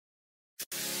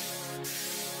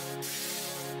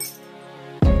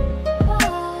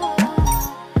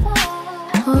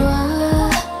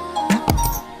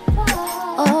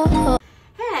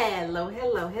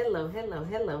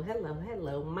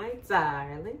hello, my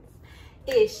darlings.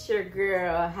 It's your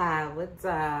girl, Howard,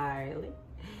 darling.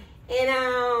 And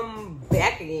I'm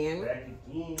back again.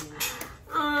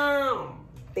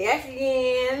 Back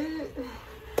again.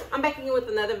 I'm back again with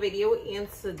another video.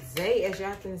 And today, as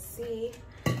y'all can see,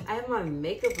 I have my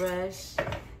makeup brush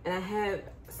and I have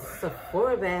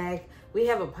Sephora bag. We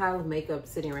have a pile of makeup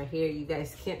sitting right here. You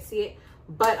guys can't see it.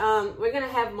 But we're gonna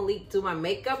have Malik do my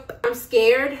makeup. I'm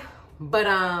scared, but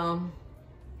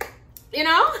you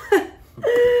know,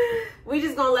 we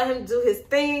just gonna let him do his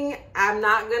thing. I'm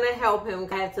not gonna help him.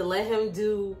 I have to let him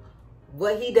do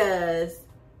what he does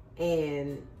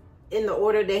and in the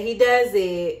order that he does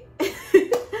it.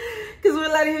 Cause we're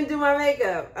letting him do my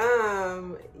makeup.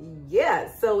 Yeah,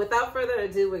 so without further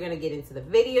ado, we're gonna get into the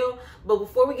video. But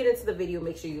before we get into the video,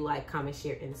 make sure you like, comment,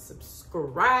 share, and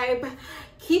subscribe.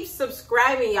 Keep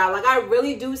subscribing, y'all. Like, I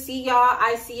really do see y'all.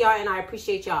 I see y'all and I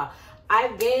appreciate y'all.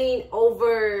 I've gained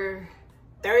over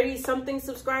 30-something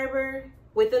subscribers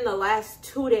within the last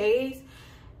 2 days.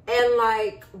 And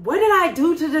like, what did I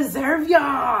do to deserve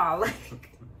y'all?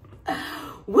 Like,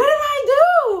 what did I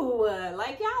do?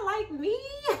 Like, y'all like me?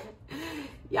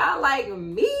 Y'all like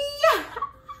me?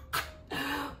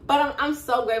 But I'm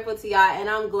so grateful to y'all, and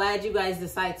I'm glad you guys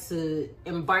decide to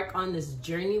embark on this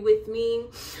journey with me.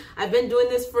 I've been doing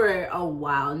this for a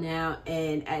while now,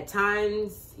 and at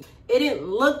times it didn't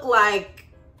look like,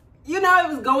 you know, it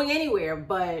was going anywhere,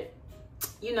 but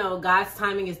you know, God's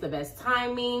timing is the best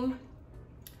timing.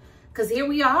 Cause here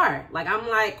we are. Like, I'm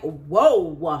like,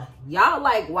 whoa, y'all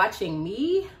like watching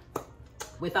me?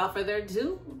 Without further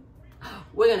ado,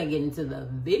 we're gonna get into the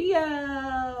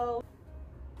video.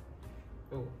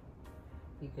 Oh,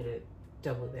 you could have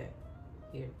doubled that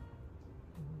here.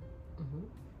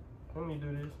 Let me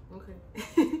do this. Okay.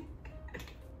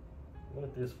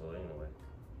 What this for anyway?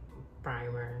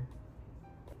 Primer.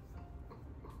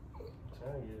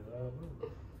 Trying to get it all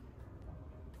good.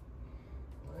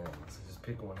 Man, let's just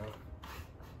pick one up.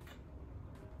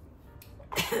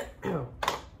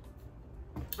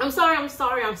 I'm sorry. I'm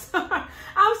sorry.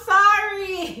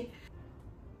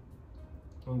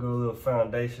 I'm gonna go a little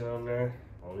foundation on there.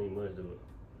 I don't need much to it.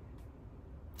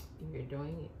 You're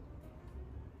doing it.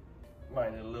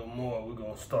 Might need a little more. We're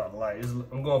gonna start light.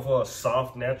 I'm going for a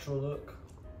soft, natural look.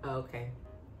 Okay.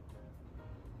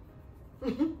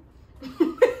 Let me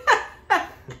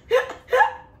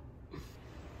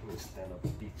stand up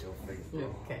and beat your face, bro.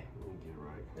 Okay. Let me get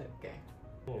right. Okay.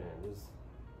 Yeah, just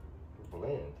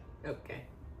blend. Okay.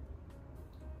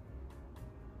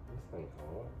 This thing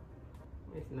hard.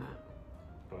 It's not.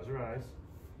 Close your eyes.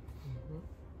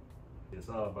 It's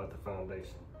all about the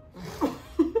foundation. I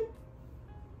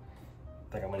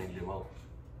think I'm gonna need to do more.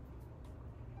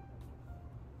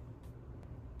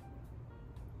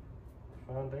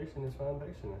 Foundation is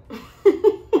foundation.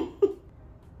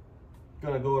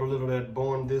 Gonna go with a little of that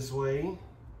Born This Way.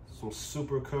 Some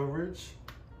super coverage.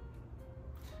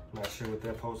 Not sure what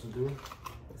that's supposed to do.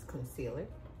 It's concealer.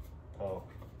 Oh,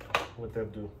 what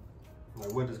that do?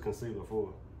 Like, what is concealer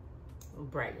for?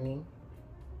 Brightening.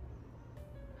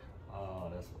 Oh,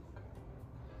 that's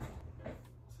okay.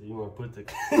 So you want to put the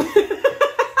you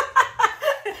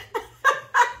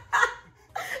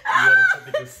want to put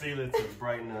the concealer to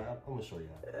brighten up. I'm gonna show you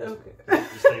how. Okay.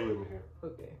 Just stay with me here.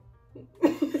 Okay.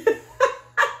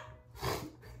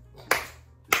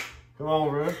 Come on,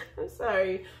 bro. I'm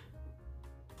sorry.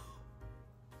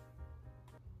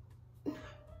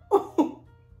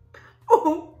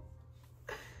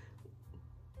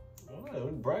 Oh,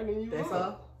 it's brightening you That's up.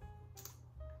 all?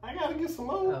 I gotta get some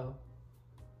more. Oh.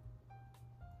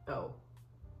 Oh.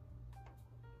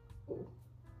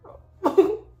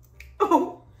 Oh.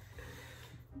 Oh.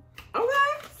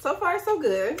 Okay. So far, so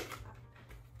good.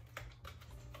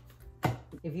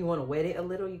 If you want to wet it a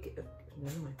little, you can.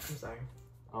 Never mind. I'm sorry.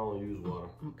 I don't use water.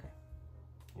 Okay.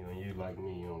 You know, you like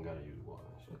me, you don't gotta use water.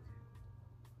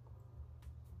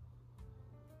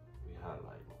 We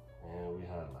highlighting. And we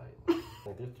highlighting. I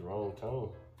think this is the wrong tone.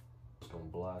 Just gonna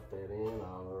block that in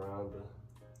all around the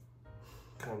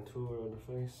contour of the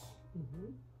face.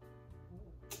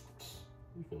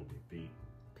 You finna be beat.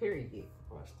 Period.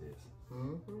 Watch this. I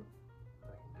can do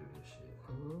this shit.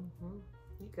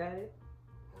 You got it.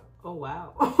 Oh,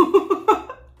 wow.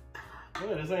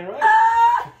 Yeah, this ain't right.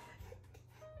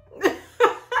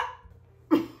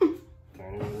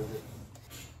 Turn it a little bit.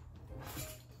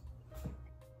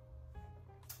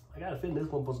 I got a feeling this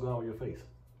one supposed to go over your face.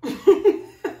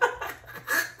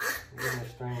 Getting a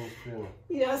strange feeling.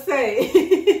 You don't say.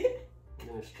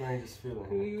 Getting the strangest feeling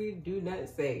here. You do not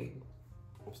say.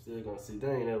 I'm still gonna see.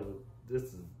 They ain't ever. This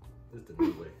is the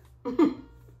new way.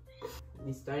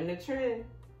 You starting a trend.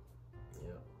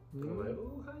 Yeah. I'm like,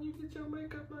 oh, how you get your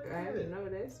makeup like that? I know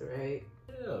that's right.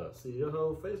 Yeah, see, your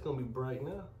whole face gonna be bright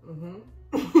now. Mm-hmm.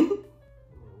 We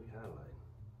highlight.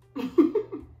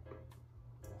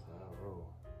 That's how I roll.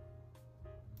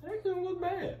 That ain't gonna look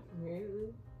bad.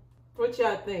 Really? What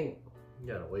y'all think? You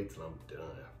gotta wait till I'm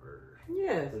done first.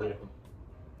 Yes. Yeah.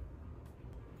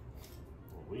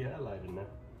 Well, we highlighted now.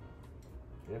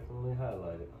 Definitely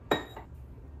highlighted.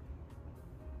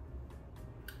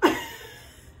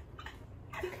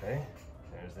 Okay,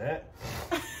 there's that.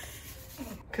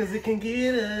 Cause it can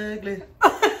get ugly.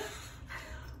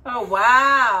 Oh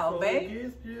wow, So babe.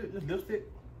 it gets lipstick.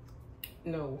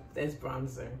 No, that's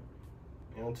bronzer.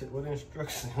 You don't what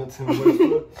instructions? You don't tell me what it's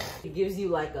for? It gives you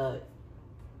like a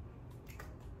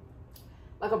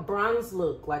bronze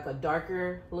look, like a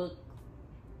darker look.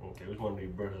 Okay, which one of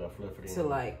these brushes I fluff it in? To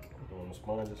like You want the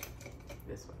sponges?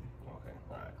 this one. Okay,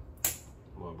 alright.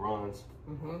 More bronze.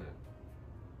 Mm-hmm. Okay.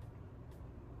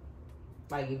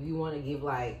 Like if you want to give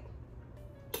like,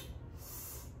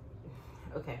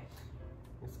 okay.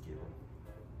 Let's give it.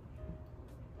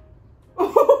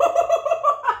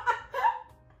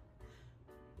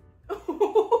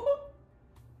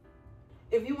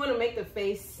 If you want to make the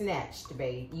face snatched,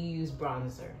 babe, you use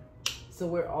bronzer. So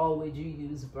where all would you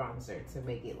use bronzer to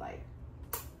make it like?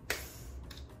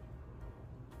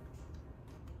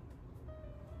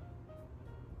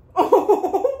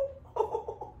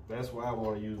 That's why I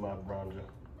want to use my bronzer.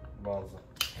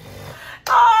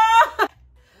 Ah!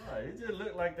 Right, it just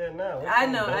look like that now. I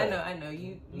know.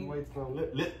 You wait till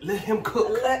let him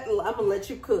cook. I'm gonna let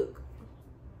you cook.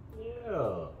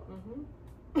 Yeah. Mm-hmm.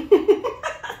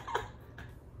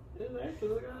 It's actually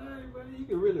look alright, buddy. You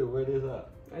can really wear this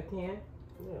out. I can.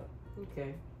 Yeah.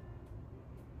 Okay.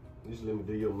 You just let me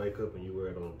do your makeup and you wear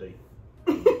it on a date.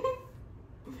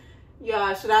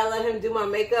 Y'all, should I let him do my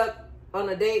makeup on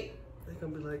a date? They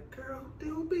gonna be like, girl, they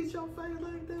don't beat your face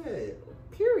like that.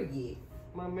 Period.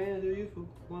 My man do you for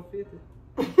 150.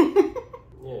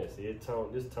 Yeah, see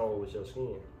this tone with your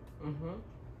skin. Mm-hmm.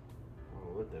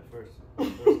 Oh, what that first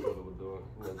color was doing.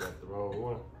 You got the wrong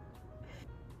one.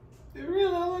 It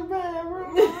really don't look bad, bro.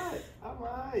 I'm alright. I'm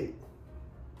alright.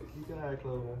 Keep your eye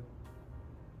closed, man.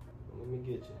 Let me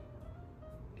get you.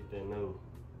 Get that nose.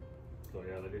 Go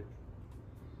y'all like this.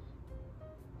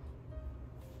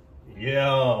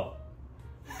 Yeah.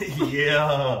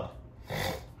 Yeah.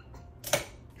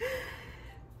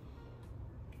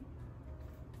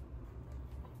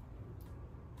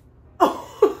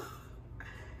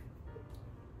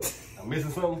 I'm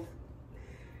missing something?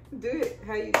 Do it.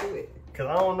 How you do it? Cause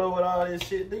I don't know what all this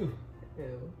shit do. No.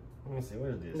 Let me see, what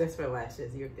is this? That's for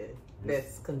lashes. You're good.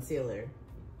 That's concealer.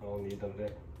 I don't need none of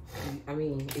that. I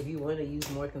mean, if you want to use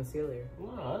more concealer.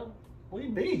 Nah, we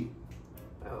need.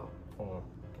 Oh. Hold on,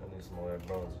 I need some more of that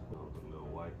bronzer. A little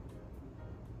white.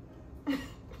 Let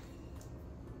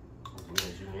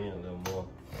you in a little more.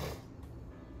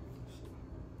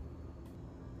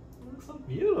 You look so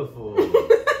beautiful.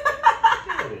 Look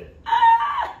at it.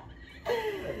 Look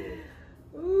at it.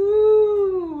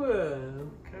 Ooh.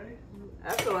 Okay. I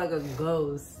feel like a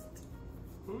ghost.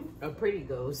 Hmm? A pretty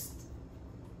ghost.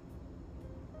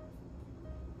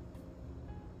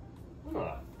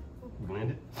 Ah,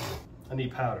 blend it. I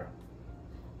need powder.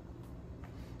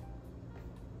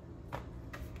 I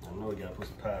know we gotta put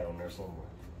some powder on there somewhere.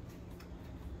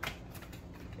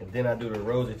 And then I do the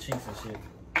rosy cheeks and shit.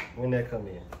 When that come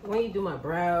in? When you do my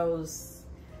brows,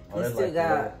 Oh, you that's still like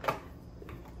got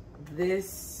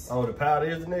this. Oh, the powder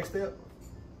is the next step?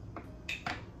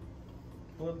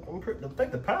 Well, I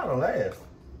think the powder lasts.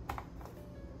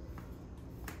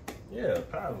 Yeah,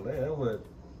 powder lasts. That's what.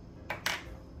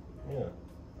 Yeah.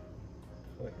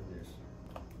 What is this?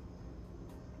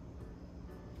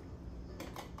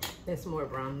 That's more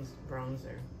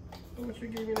bronzer. What you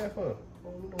give me that for?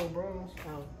 Oh, no bronze.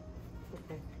 Oh,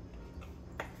 okay.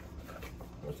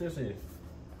 What's this here?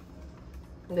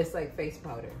 That's like face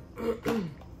powder.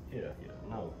 Yeah,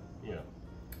 no, yeah.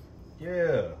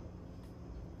 Yeah.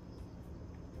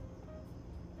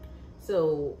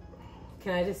 So,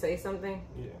 can I just say something?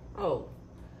 Yeah. Oh,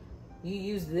 you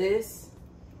use this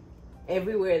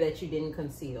everywhere that you didn't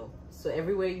conceal. So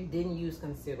everywhere you didn't use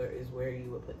concealer is where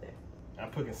you would put that. I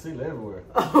put concealer everywhere.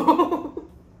 Oh.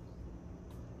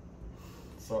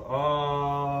 So,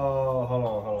 oh, hold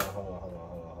on.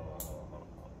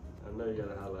 I know you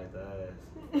gotta highlight the eyes.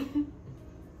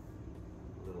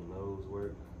 Little nose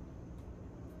work.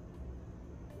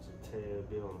 There's a tad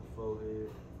bit on the forehead.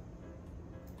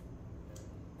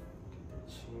 Get that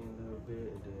chin a little bit,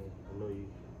 and then I know you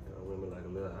got women like a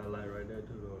little highlight right there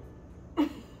too, though.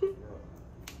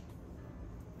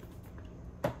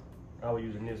 Yeah. I was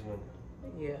using this one.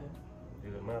 Yeah.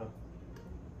 It doesn't matter.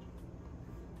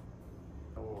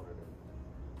 I wanted it.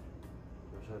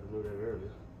 Wish I knew that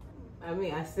earlier. I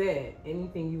mean, I said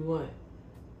anything you want,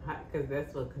 because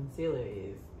that's what concealer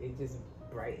is. It just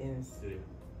brightens. Yeah.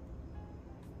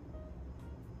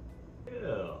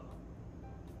 Yeah.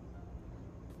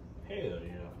 Hell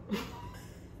yeah.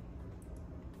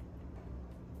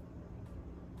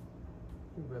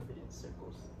 You rub it in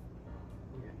circles.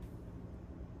 Yeah.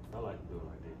 I like to do it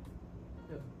like that.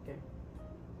 Oh, okay.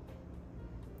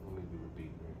 Let me do the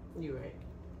beat, man. You're right.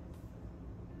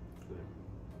 Good.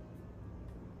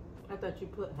 I thought you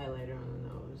put highlighter on the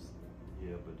nose.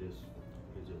 Yeah, but this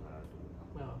is just how I do it.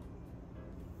 Well.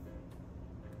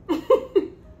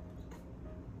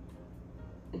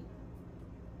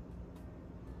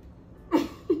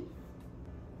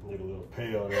 Look a little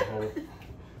pale there, honey.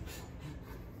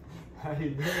 How you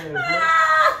doing, bro?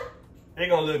 It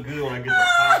gonna look good when I get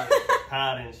the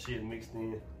powder and shit mixed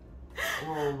in. Come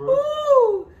on, bro.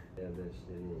 Ooh. Add that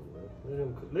shit in, bro.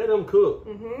 Let them cook.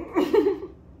 Mm-hmm.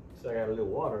 So I got a little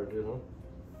water to this, huh?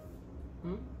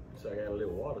 Hmm? So I got a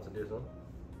little water to this, huh?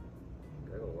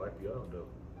 They're gonna wipe you out, though.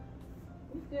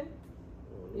 It's good.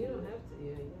 You don't have to.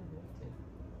 Yeah, you don't have to.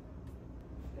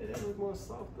 Hey, that looks more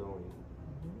soft on you.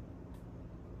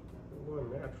 More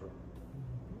natural.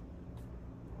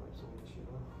 Wipe some of this shit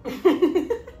off.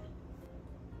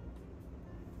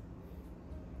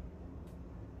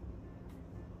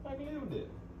 I can live with it.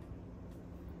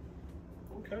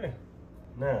 Okay.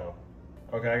 Now,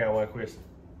 okay, I got one question.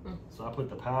 So I put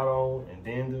the powder on and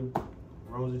then do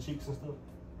rosy cheeks and stuff?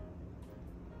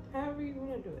 However you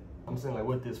want to do it. I'm saying like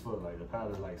what this for? Like the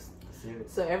powder's like acidic?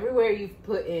 So everywhere you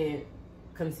put in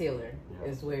concealer Yeah.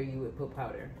 is where you would put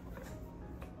powder.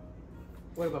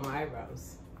 What about my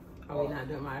eyebrows? Are we not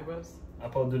doing my eyebrows? I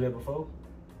supposed to do that before?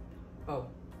 Oh,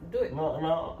 do it.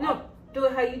 No. No, do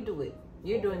it how you do it.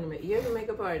 You're doing the you're the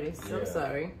makeup artist. Yeah. I'm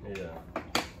sorry. Yeah.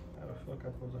 How the fuck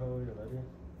I supposed to hold it like this?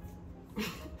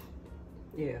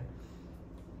 Yeah.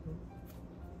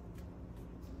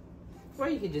 Or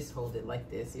you could just hold it like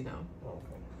this, you know.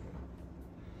 Okay.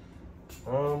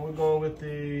 We're going with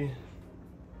the,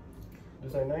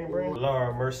 this ain't name brand?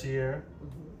 Laura Mercier.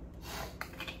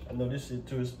 I know this shit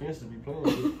too expensive to be playing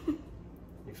with.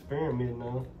 Experiment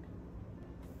now.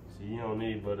 So you don't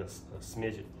need but a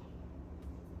smidget.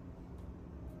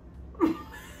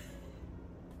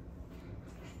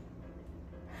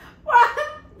 What?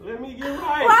 Let me get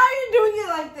right. Why are you doing it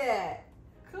like that?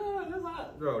 Cause that's how,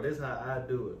 bro, this how I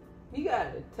do it. You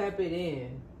gotta tap it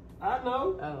in. I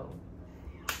know. Oh.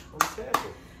 I'm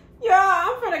tapping. Yo,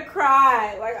 I'm gonna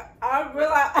cry. Like, I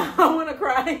realize I wanna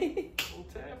cry. I'm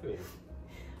tapping.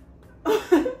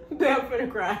 Then I'm gonna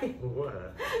cry. Why?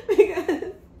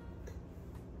 Because.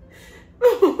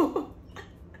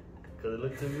 Cause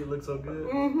it looks so good.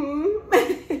 Mm-hmm.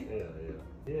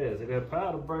 Yeah. See that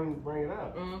powder bring it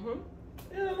out. Mm-hmm.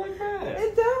 Yeah, like that.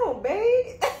 It don't,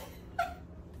 babe.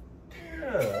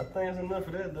 Yeah, I think it's enough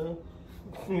of that though.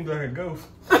 Seems like a ghost.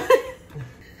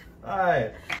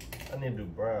 Alright. I need to do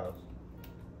brows.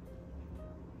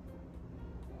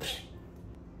 What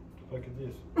the fuck is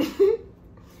this?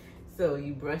 So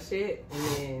you brush it and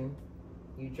then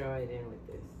you draw it in with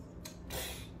this.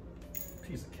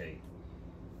 Piece of cake.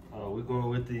 We're going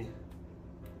with the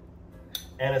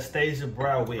Anastasia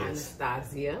Brow Wigs.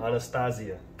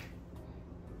 Anastasia.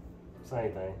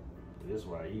 Same thing. This is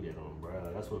why I eat it on the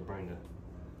brow. That's what bring the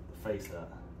face out.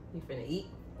 You finna eat?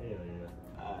 Hell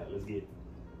yeah. Alright, let's get it.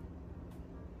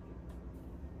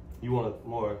 You want a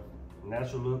more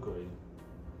natural look or you?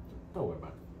 Don't worry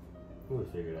about it. We'll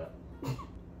figure it out.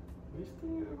 Be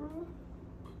still, bro.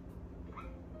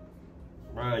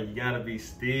 Bro, you gotta be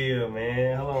still,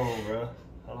 man. Hold on, bro.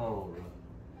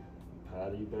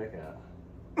 Powder you back out.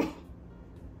 You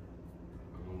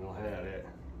ain't gonna have that.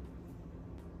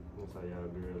 That's how y'all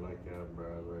girls like y'all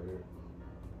brows right here.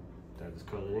 That just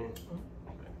color in?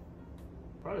 Okay.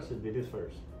 Probably should be this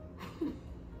first.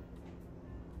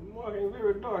 Mark ain't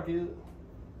very dark, is it?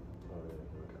 Oh yeah,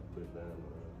 I gotta put it down.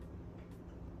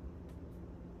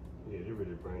 Yeah, they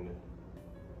really bring the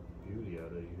beauty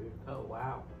out of you here. Oh,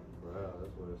 wow. Brow,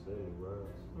 that's what it says,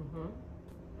 brows. Mm-hmm.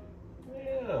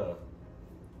 Yeah.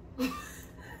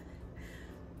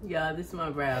 Y'all, this is my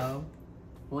brow.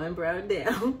 One brow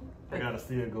down. I gotta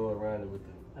still go around it with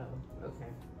the. Oh,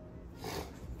 okay.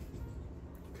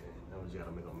 Now we just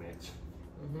gotta make a match.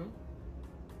 Mm-hmm.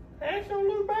 That don't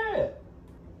look bad.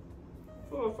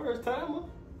 For a first timer.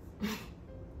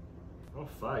 I'm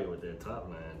fire with that top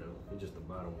line though. It's just the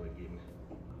bottom way getting me.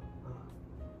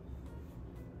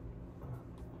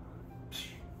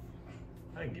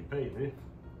 I can get paid, man.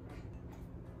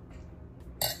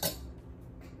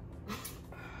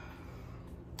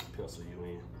 pencil you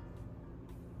in.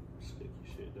 Stick your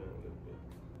shit down a little bit.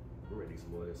 I'm ready for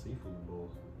some more of that seafood bowl.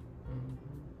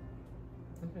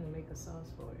 I'm gonna make a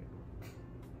sauce for it.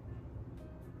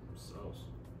 Sauce?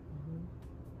 Mm-hmm.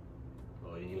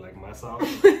 Oh, you ain't like my sauce? I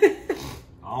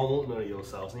don't want none of your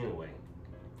sauce anyway.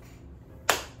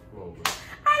 Come on, bro.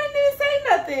 I didn't even say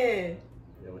nothing.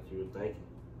 Yeah, what you were thinking?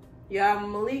 Yeah,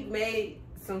 Malik made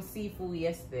some seafood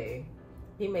yesterday.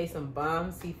 He made some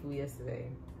bomb seafood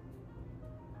yesterday.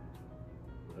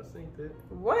 I think that.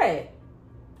 What?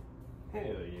 Hell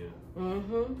yeah.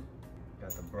 Mm-hmm.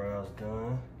 Got the brows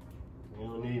done. You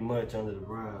don't need much under the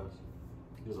brows.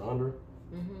 Just under.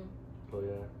 Mm-hmm. Oh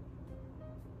yeah.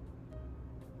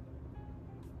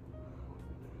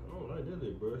 I don't like this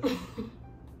little brush.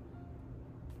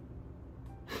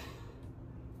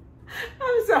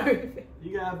 I'm sorry. You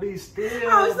gotta be still.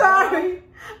 I'm sorry.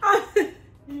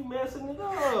 You messing it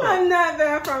up. I'm not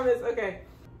bad, I promise. Okay.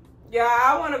 Yeah,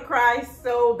 I want to cry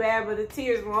so bad, but the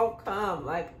tears won't come.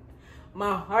 Like,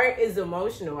 my heart is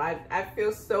emotional. I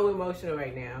feel so emotional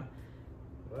right now.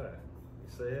 Why? You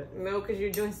say it? No, because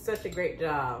you're doing such a great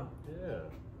job. Yeah.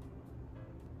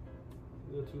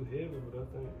 A little too heavy, but I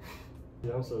think.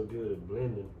 Yeah, I'm so good at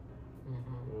blending.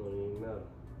 Mm-hmm. It don't even matter.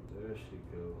 There she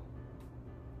go.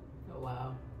 Oh,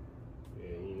 wow.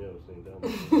 Yeah, you ain't never seen that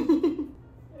one.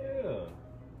 Yeah.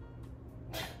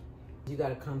 You got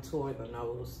to contour the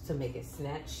nose to make it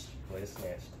snatch. Well, it's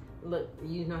snatched. Look,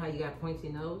 you know how you got pointy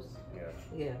nose? Yeah.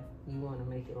 Yeah, you want to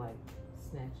make it like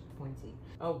snatch pointy.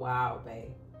 Oh, wow,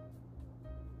 babe.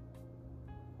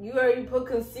 You already put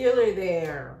concealer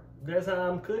there. That's how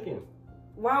I'm cooking.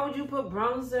 Why would you put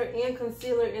bronzer and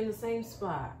concealer in the same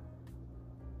spot?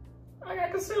 I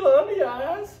got concealer under your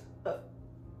eyes.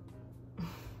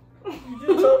 You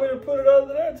just told me to put it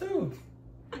under there too.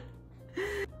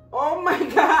 Oh my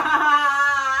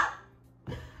God!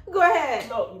 Go ahead.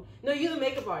 No, you're the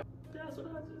makeup artist. that's what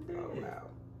I just did. Oh, wow.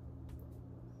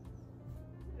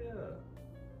 Yeah.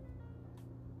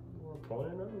 You want a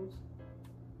pointy nose?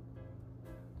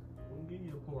 Let me give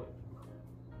you a point.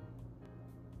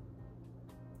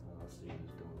 Oh, I see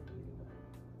who's doing it to you now.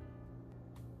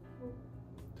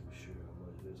 Not too sure how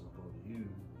much this I'm supposed to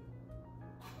use.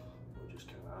 We'll just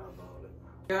kind of eyeball it.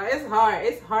 Yeah, it's hard.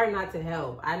 It's hard not to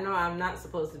help. I know I'm not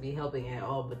supposed to be helping at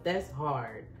all, but that's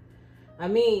hard. I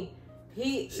mean,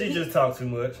 he just talked too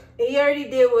much. He already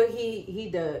did what he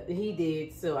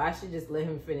did, so I should just let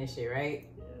him finish it, right?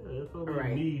 Yeah, that's what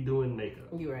Right. me doing makeup.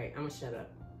 You're right. I'm gonna shut up.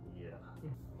 Yeah.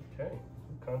 Okay.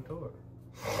 Contour.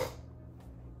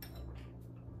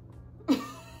 Let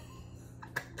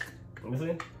me see.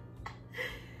 It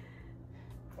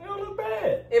don't look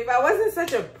bad. If I wasn't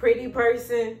such a pretty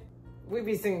person, we'd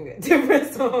be singing a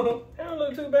different song. It don't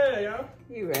look too bad, y'all.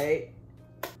 You right.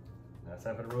 Now it's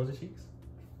time for the rosy cheeks.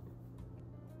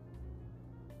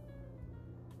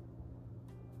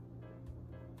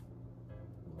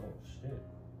 Oh shit.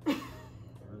 It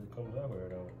really comes out here,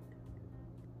 don't it?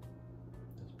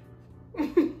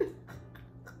 That's beautiful.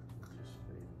 Just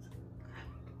fade it.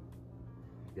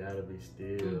 You gotta be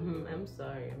still. I'm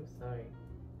sorry. I'm sorry.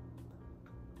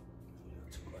 You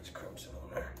got too much crimson on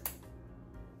there.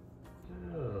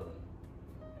 Yeah.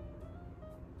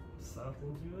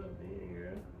 Softens you up, man,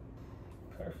 girl.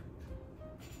 Perfect.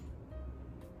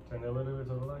 Turn that a little bit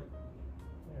to the light.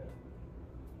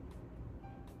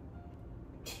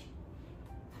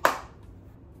 Yeah.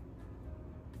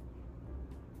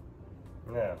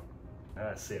 Now,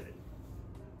 I set it.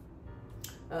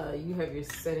 You have your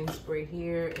setting spray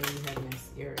here, and you have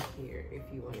mascara here if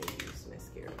you want to use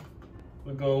mascara.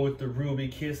 We're going with the Ruby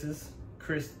Kisses.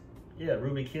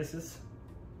 Ruby Kisses.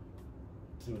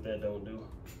 See what that don't do.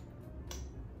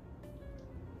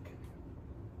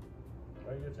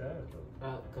 Why you get your eyes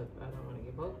closed? Because I don't want to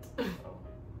get both.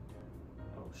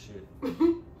 Oh shit.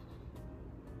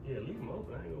 Yeah, leave them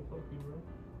open. I ain't gonna fuck you, bro.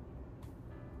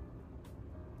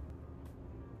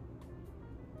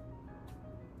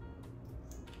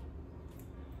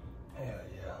 Hell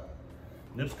yeah.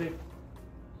 Lipstick?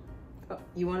 Oh,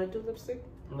 you want to do lipstick?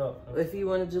 No. If you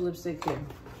want to do lipstick here.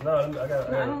 No, I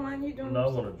don't mind you doing No, I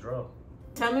lipstick. want to draw.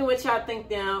 Tell me what y'all think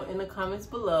down in the comments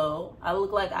below. I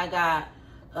look like I got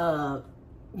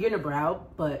unibrow,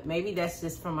 but maybe that's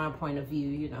just from my point of view,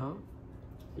 you know.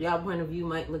 Y'all point of view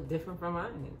might look different from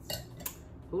mine.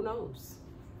 Who knows?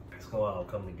 It's gonna all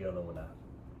come together when I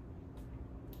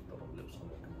throw them lips on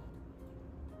there.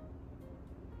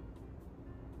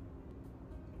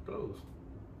 Come on. Close.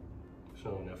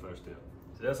 Show them that first step.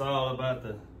 So that's all about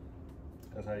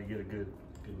that's how you get a good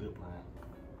lip line.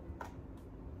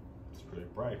 It's pretty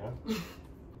bright, huh?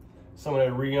 Some of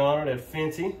that Rihanna, that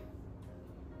Fenty.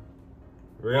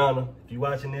 Rihanna, if you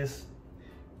watching this,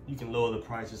 you can lower the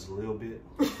price just a little bit.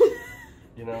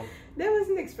 You know? That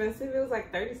wasn't expensive. It was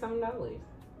like $30-something.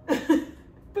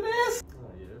 But that's...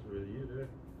 Oh yeah, that's really you there.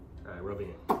 All right, rub it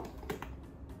in.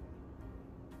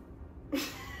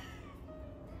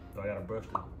 Oh, I gotta brush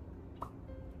it.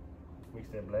 Mix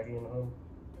that black in the hole.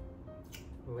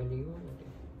 What do you want to do?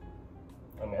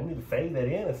 I mean, I need to fade that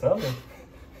in or something.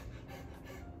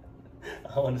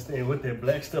 I don't understand what that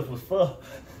black stuff was for.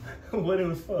 What it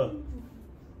was for.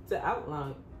 To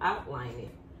outline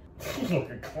it. You look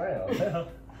a clown.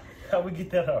 How we get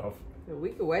that off?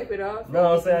 We could wipe it off.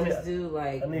 No, I'm saying just do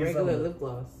like regular lip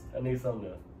gloss. I need something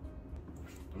to...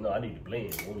 No, I need to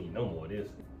blend. We don't need no more of this.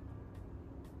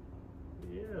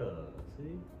 Yeah,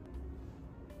 see?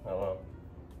 Hello.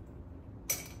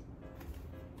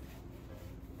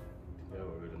 That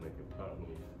would really make it pop when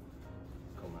you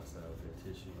come outside with that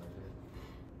tissue like that.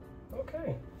 Okay,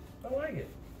 I like it.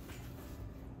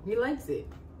 He likes it.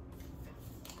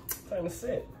 Time to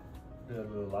set. Do a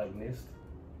little light mist.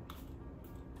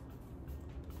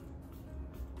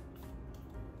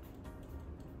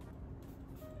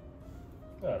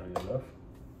 Not really enough.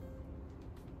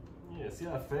 Yeah, see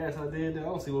how fast I did that? I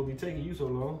don't see what be taking you so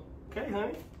long. Okay,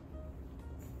 honey.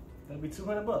 That'll be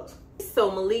 $200.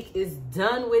 So Malik is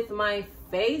done with my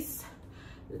face.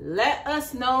 Let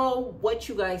us know what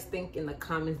you guys think in the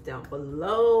comments down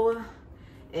below.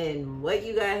 And what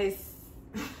you guys...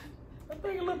 I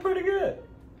think it looked pretty good.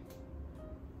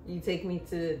 You take me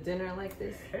to dinner like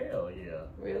this? Hell yeah.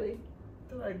 Really?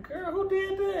 They're like, girl, who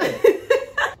did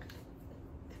that?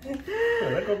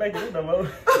 Let's go back to this no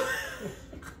more.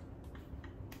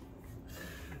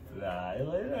 Nah, it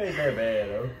ain't that bad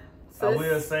though. So I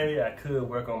will say I could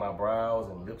work on my brows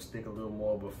and lipstick a little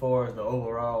more, but as far as the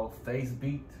overall face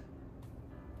beat,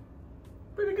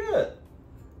 pretty good.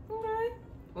 Okay.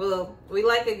 Well, we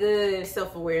like a good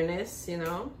self-awareness, you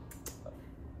know.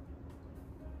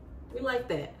 We like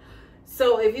that.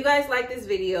 So if you guys like this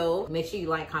video, make sure you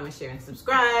like, comment, share, and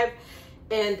subscribe.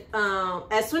 And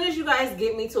as soon as you guys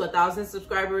get me to 1,000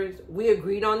 subscribers, we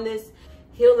agreed on this.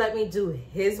 He'll let me do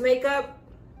his makeup.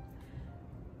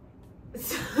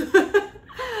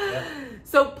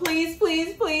 So please,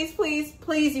 please, please, please,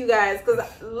 please, you guys, because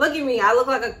look at me. I look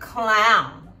like a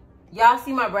clown. Y'all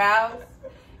see my brows?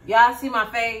 Y'all see my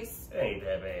face? It ain't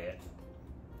that bad.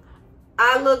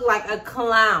 I look like a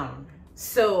clown.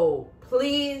 So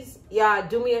please, y'all,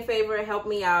 do me a favor, help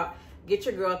me out. Get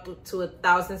your girl to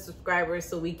 1,000 subscribers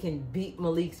so we can beat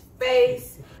Malik's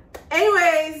face.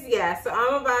 Anyways, yeah, so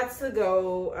I'm about to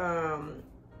go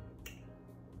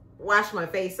wash my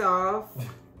face off.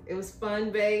 It was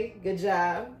fun, babe. Good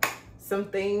job. Some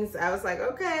things I was like,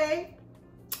 okay.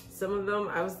 Some of them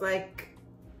I was like,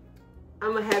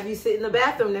 I'm gonna have you sit in the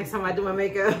bathroom next time I do my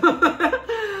makeup.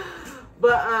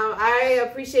 But I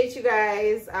appreciate you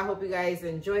guys. I hope you guys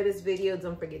enjoy this video.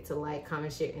 Don't forget to like,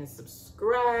 comment, share, and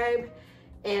subscribe.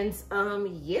 And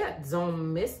yeah,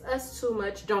 don't miss us too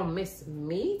much. Don't miss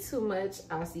me too much.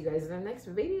 I'll see you guys in the next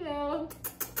video.